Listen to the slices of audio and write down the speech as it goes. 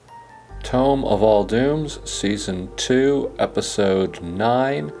Tome of All Dooms, Season 2, Episode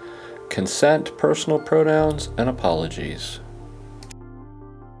 9, Consent, Personal Pronouns, and Apologies.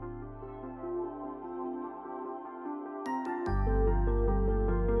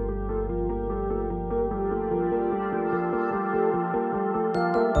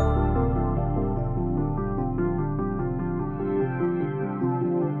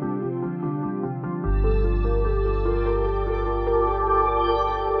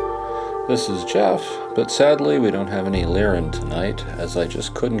 This is Jeff, but sadly we don't have any Liren tonight, as I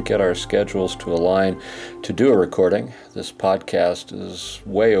just couldn't get our schedules to align to do a recording. This podcast is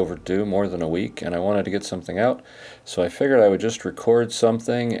way overdue, more than a week, and I wanted to get something out, so I figured I would just record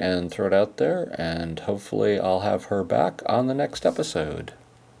something and throw it out there, and hopefully I'll have her back on the next episode.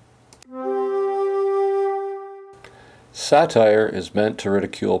 Satire is meant to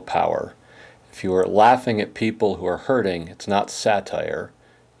ridicule power. If you are laughing at people who are hurting, it's not satire.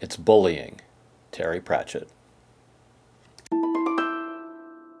 It's bullying. Terry Pratchett.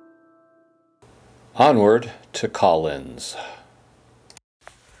 Onward to call-ins.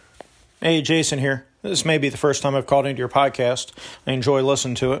 Hey, Jason here. This may be the first time I've called into your podcast. I enjoy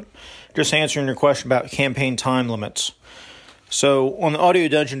listening to it. Just answering your question about campaign time limits. So, on the Audio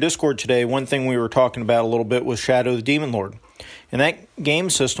Dungeon Discord today, one thing we were talking about a little bit was Shadow of the Demon Lord. And that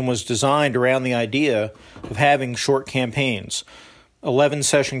game system was designed around the idea of having short campaigns.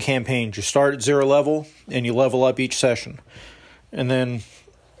 11-session campaigns. You start at 0 level, and you level up each session. And then,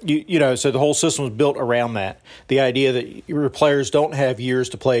 so the whole system was built around that. The idea that your players don't have years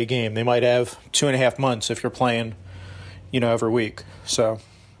to play a game. They might have 2.5 months if you're playing, every week. So,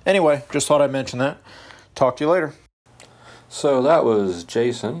 anyway, just thought I'd mention that. Talk to you later. So that was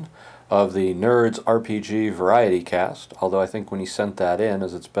Jason of the Nerds RPG Variety Cast, although I think when he sent that in,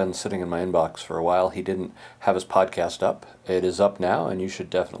 as it's been sitting in my inbox for a while, he didn't have his podcast up. It is up now, and you should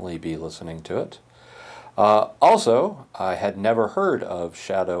definitely be listening to it. Also, I had never heard of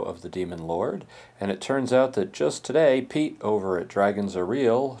Shadow of the Demon Lord, and it turns out that just today, Pete over at Dragons Are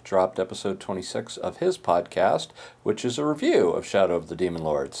Real dropped episode 26 of his podcast, which is a review of Shadow of the Demon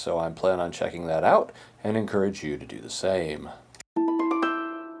Lord, so I'm planning on checking that out and encourage you to do the same.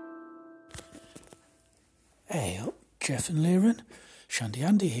 Hey up, Jeff and Liren. Shandy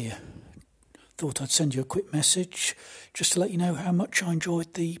Andy here. Thought I'd send you a quick message just to let you know how much I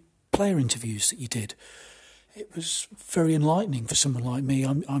enjoyed the player interviews that you did. It was very enlightening for someone like me.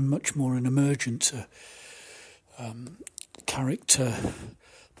 I'm much more an emergent character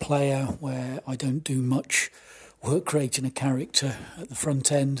player where I don't do much work creating a character at the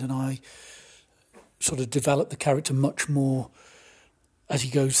front end, and I sort of develop the character much more as he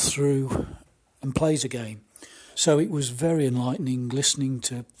goes through and plays a game. So it was very enlightening listening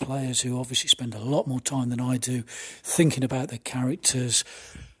to players who obviously spend a lot more time than I do thinking about their characters,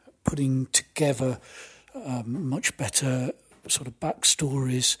 putting together much better sort of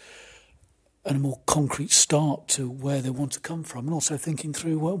backstories and a more concrete start to where they want to come from, and also thinking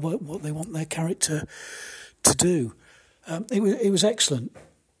through what they want their character to do. It was excellent.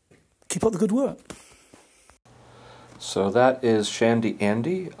 Keep up the good work. So that is Shandy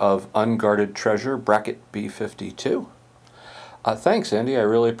Andy of Unguarded Treasure, bracket B52. Thanks, Andy. I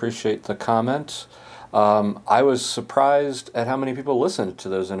really appreciate the comment. I was surprised at how many people listened to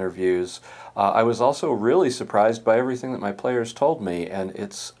those interviews. I was also really surprised by everything that my players told me, and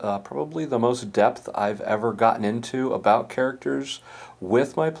it's probably the most depth I've ever gotten into about characters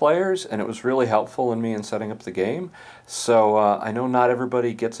with my players, and it was really helpful in me in setting up the game. So I know not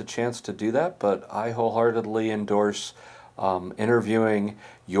everybody gets a chance to do that, but I wholeheartedly endorse interviewing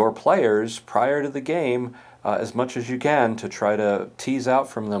your players prior to the game as much as you can to try to tease out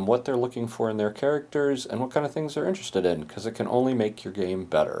from them what they're looking for in their characters and what kind of things they're interested in, because it can only make your game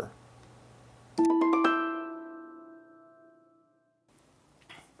better.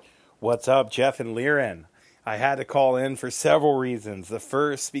 What's up, Jeff and Liren? I had to call in for several reasons. The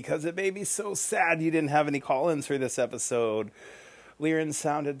first, because it made me so sad you didn't have any call-ins for this episode. Liren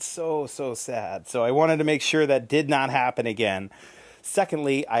sounded so sad, so I wanted to make sure that did not happen again.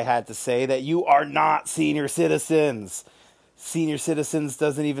 Secondly, I had to say that you are not senior citizens. Senior citizens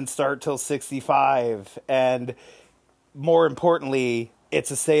doesn't even start till 65, and more importantly, it's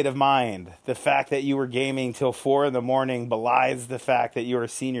a state of mind. The fact that you were gaming till 4 a.m. belies the fact that you are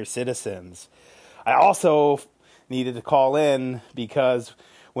senior citizens. I also needed to call in because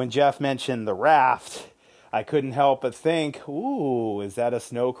when Jeff mentioned the raft, I couldn't help but think, ooh, is that a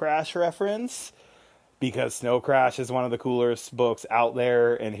Snow Crash reference? Because Snow Crash is one of the coolest books out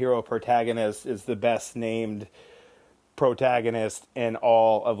there, and Hero Protagonist is the best named protagonist in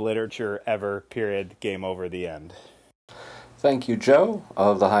all of literature ever, period. Game over, the end. Thank you, Joe,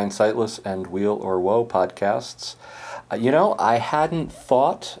 of the Hindsightless and Wheel or Woe podcasts. I hadn't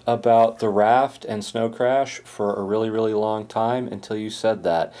thought about the raft and snow crash for a really, really long time until you said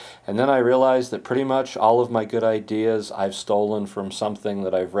that. And then I realized that pretty much all of my good ideas I've stolen from something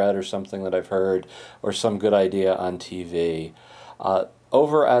that I've read or something that I've heard or some good idea on TV.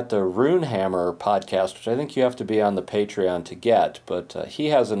 Over at the Runehammer podcast, which I think you have to be on the Patreon to get, but he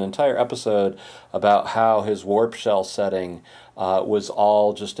has an entire episode about how his warp shell setting was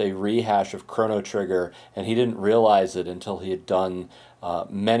all just a rehash of Chrono Trigger, and he didn't realize it until he had done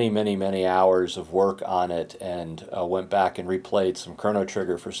many, many, many hours of work on it and went back and replayed some Chrono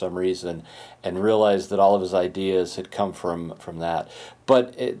Trigger for some reason and realized that all of his ideas had come from that.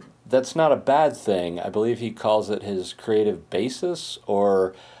 But that's not a bad thing. I believe he calls it his creative basis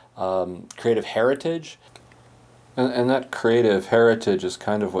or creative heritage. And that creative heritage is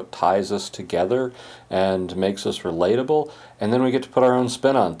kind of what ties us together and makes us relatable. And then we get to put our own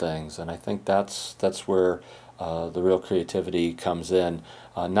spin on things. And I think that's where the real creativity comes in.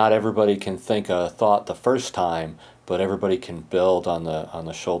 Not everybody can think a thought the first time, but everybody can build on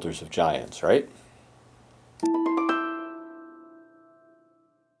the shoulders of giants, right?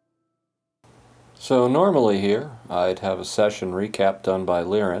 So normally here, I'd have a session recap done by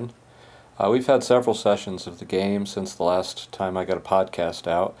Liren. We've had several sessions of the game since the last time I got a podcast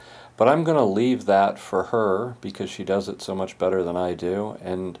out, but I'm going to leave that for her because she does it so much better than I do,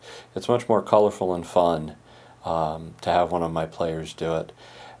 and it's much more colorful and fun to have one of my players do it.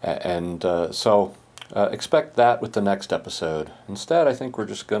 So expect that with the next episode. Instead, I think we're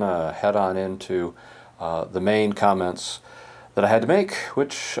just going to head on into the main comments that I had to make,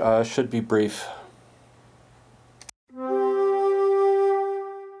 which should be brief.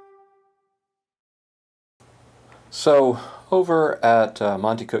 So, over at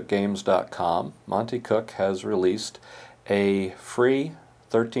MontyCookGames.com, Monty Cook has released a free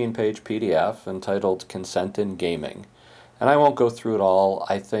 13-page PDF entitled Consent in Gaming. And I won't go through it all.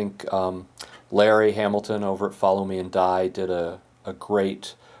 I think Larry Hamilton over at Follow Me and Die did a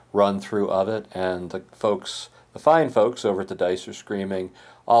great run-through of it, and the fine folks over at The Dice Are Screaming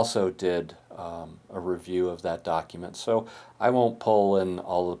also did a review of that document. So I won't pull in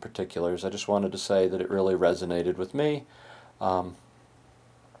all the particulars. I just wanted to say that it really resonated with me. And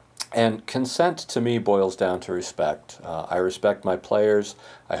consent to me boils down to respect. I respect my players.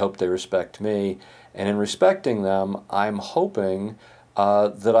 I hope they respect me. And in respecting them, I'm hoping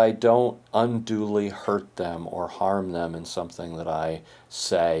that I don't unduly hurt them or harm them in something that I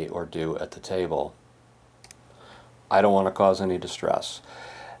say or do at the table. I don't want to cause any distress.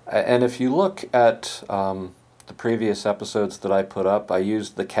 And if you look at the previous episodes that I put up, I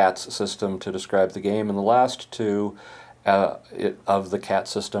used the CATS system to describe the game, and the last two of the CAT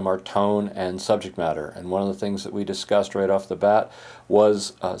system are tone and subject matter. And one of the things that we discussed right off the bat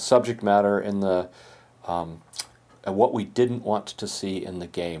was subject matter in the what we didn't want to see in the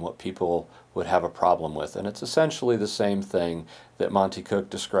game, what people would have a problem with. And it's essentially the same thing that Monty Cook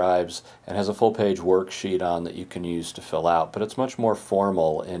describes and has a full-page worksheet on that you can use to fill out, but it's much more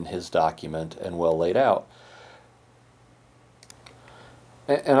formal in his document and well laid out.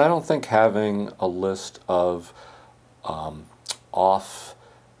 And I don't think having a list of off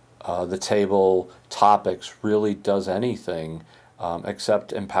the table topics really does anything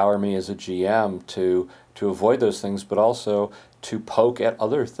except empower me as a GM to avoid those things, but also to poke at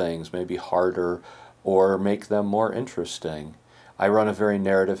other things, maybe harder, or make them more interesting. I run a very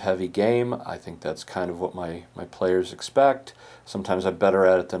narrative-heavy game. I think that's kind of what my players expect. Sometimes I'm better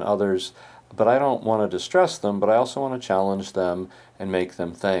at it than others, but I don't want to distress them, but I also want to challenge them and make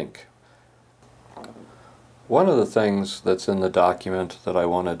them think. One of the things that's in the document that I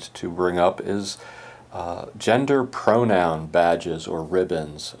wanted to bring up is gender pronoun badges or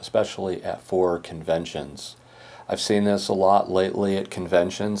ribbons, especially for conventions. I've seen this a lot lately at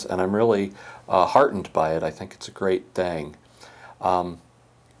conventions, and I'm really heartened by it. I think it's a great thing. And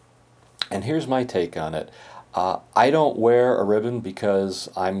here's my take on it. I don't wear a ribbon because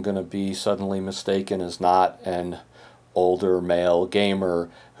I'm going to be suddenly mistaken as not an older male gamer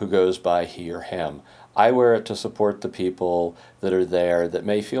who goes by he or him. I wear it to support the people that are there that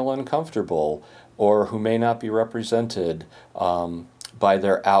may feel uncomfortable or who may not be represented by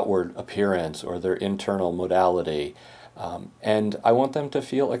their outward appearance or their internal modality. And I want them to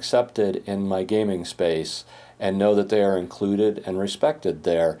feel accepted in my gaming space and know that they are included and respected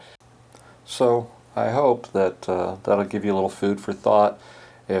there. So I hope that that'll give you a little food for thought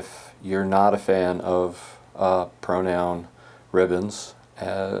if you're not a fan of pronoun ribbons,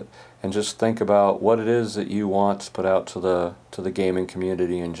 and just think about what it is that you want to put out to the gaming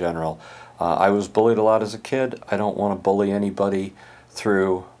community in general. I was bullied a lot as a kid. I don't want to bully anybody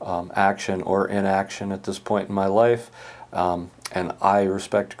through action or inaction at this point in my life. And I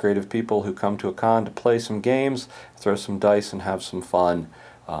respect creative people who come to a con to play some games, throw some dice, and have some fun.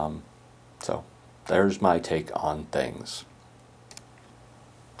 So there's my take on things.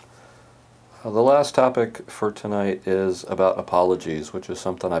 The last topic for tonight is about apologies, which is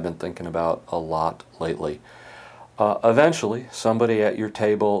something I've been thinking about a lot lately. Eventually, somebody at your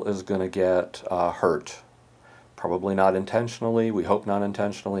table is going to get hurt. Probably not intentionally, we hope not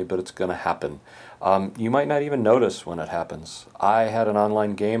intentionally, but it's going to happen. You might not even notice when it happens. I had an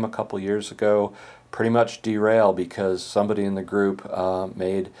online game a couple years ago pretty much derail because somebody in the group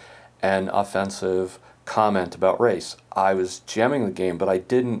made an offensive comment about race. I was jamming the game, but I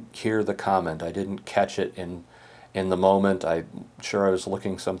didn't hear the comment. I didn't catch it in the moment. I'm sure I was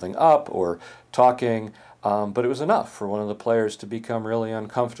looking something up or talking, but it was enough for one of the players to become really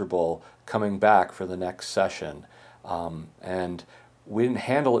uncomfortable coming back for the next session. And we didn't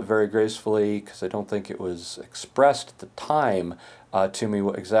handle it very gracefully because I don't think it was expressed at the time to me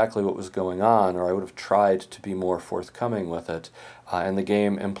exactly what was going on, or I would have tried to be more forthcoming with it, and the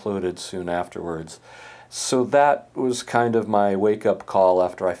game imploded soon afterwards. So that was kind of my wake-up call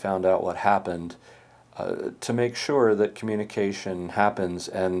after I found out what happened, to make sure that communication happens,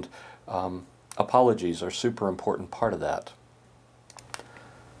 and apologies are a super important part of that.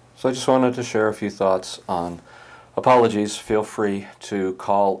 So I just wanted to share a few thoughts on apologies. Feel free to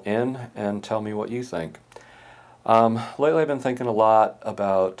call in and tell me what you think. Lately I've been thinking a lot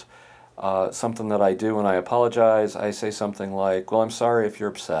about something that I do when I apologize. I say something like, well, I'm sorry if you're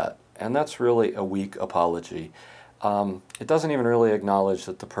upset. And that's really a weak apology. It doesn't even really acknowledge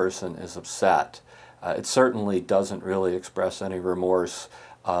that the person is upset. It certainly doesn't really express any remorse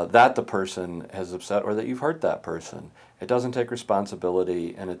that the person is upset or that you've hurt that person. It doesn't take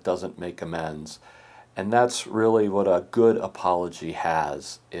responsibility, and it doesn't make amends. And that's really what a good apology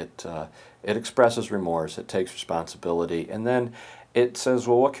has. It expresses remorse, it takes responsibility, and then it says,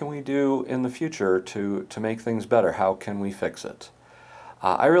 well, what can we do in the future to make things better? How can we fix it?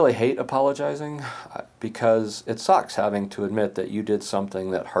 I really hate apologizing because it sucks having to admit that you did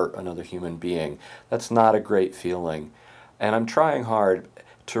something that hurt another human being. That's not a great feeling. And I'm trying hard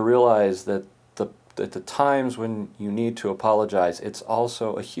to realize that at the times when you need to apologize, it's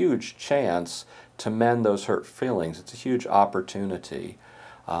also a huge chance to mend those hurt feelings. It's a huge opportunity.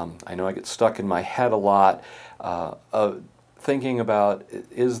 I know I get stuck in my head a lot thinking about,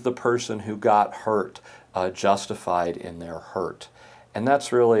 is the person who got hurt justified in their hurt? And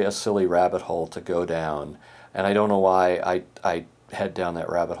that's really a silly rabbit hole to go down. And I don't know why I head down that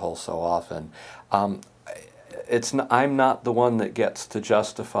rabbit hole so often. I'm not the one that gets to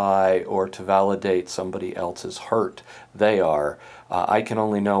justify or to validate somebody else's hurt. They are. I can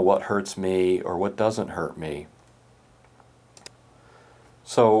only know what hurts me or what doesn't hurt me.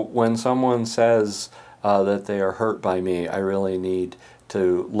 So when someone says that they are hurt by me, I really need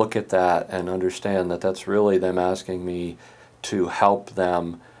to look at that and understand that that's really them asking me to help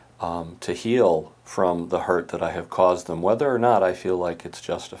them to heal from the hurt that I have caused them, whether or not I feel like it's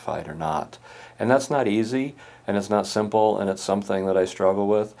justified or not. And that's not easy, and it's not simple, and it's something that I struggle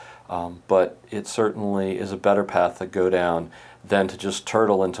with, but it certainly is a better path to go down than to just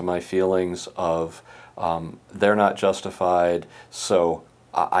turtle into my feelings of they're not justified, so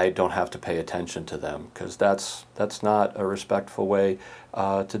I don't have to pay attention to them, because that's not a respectful way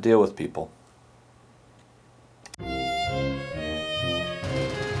to deal with people.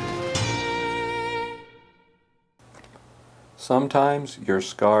 Sometimes your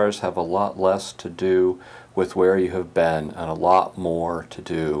scars have a lot less to do with where you have been and a lot more to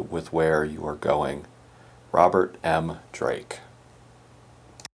do with where you are going. Robert M. Drake.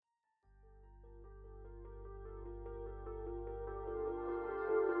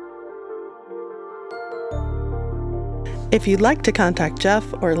 If you'd like to contact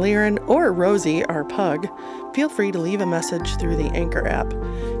Jeff or Liren or Rosie, our pug, feel free to leave a message through the Anchor app.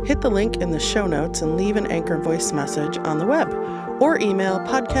 Hit the link in the show notes and leave an Anchor voice message on the web, or email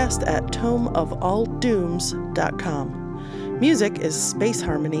podcast@tomeofalldooms.com. Music is Space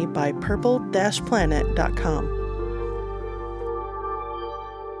Harmony by purple-planet.com.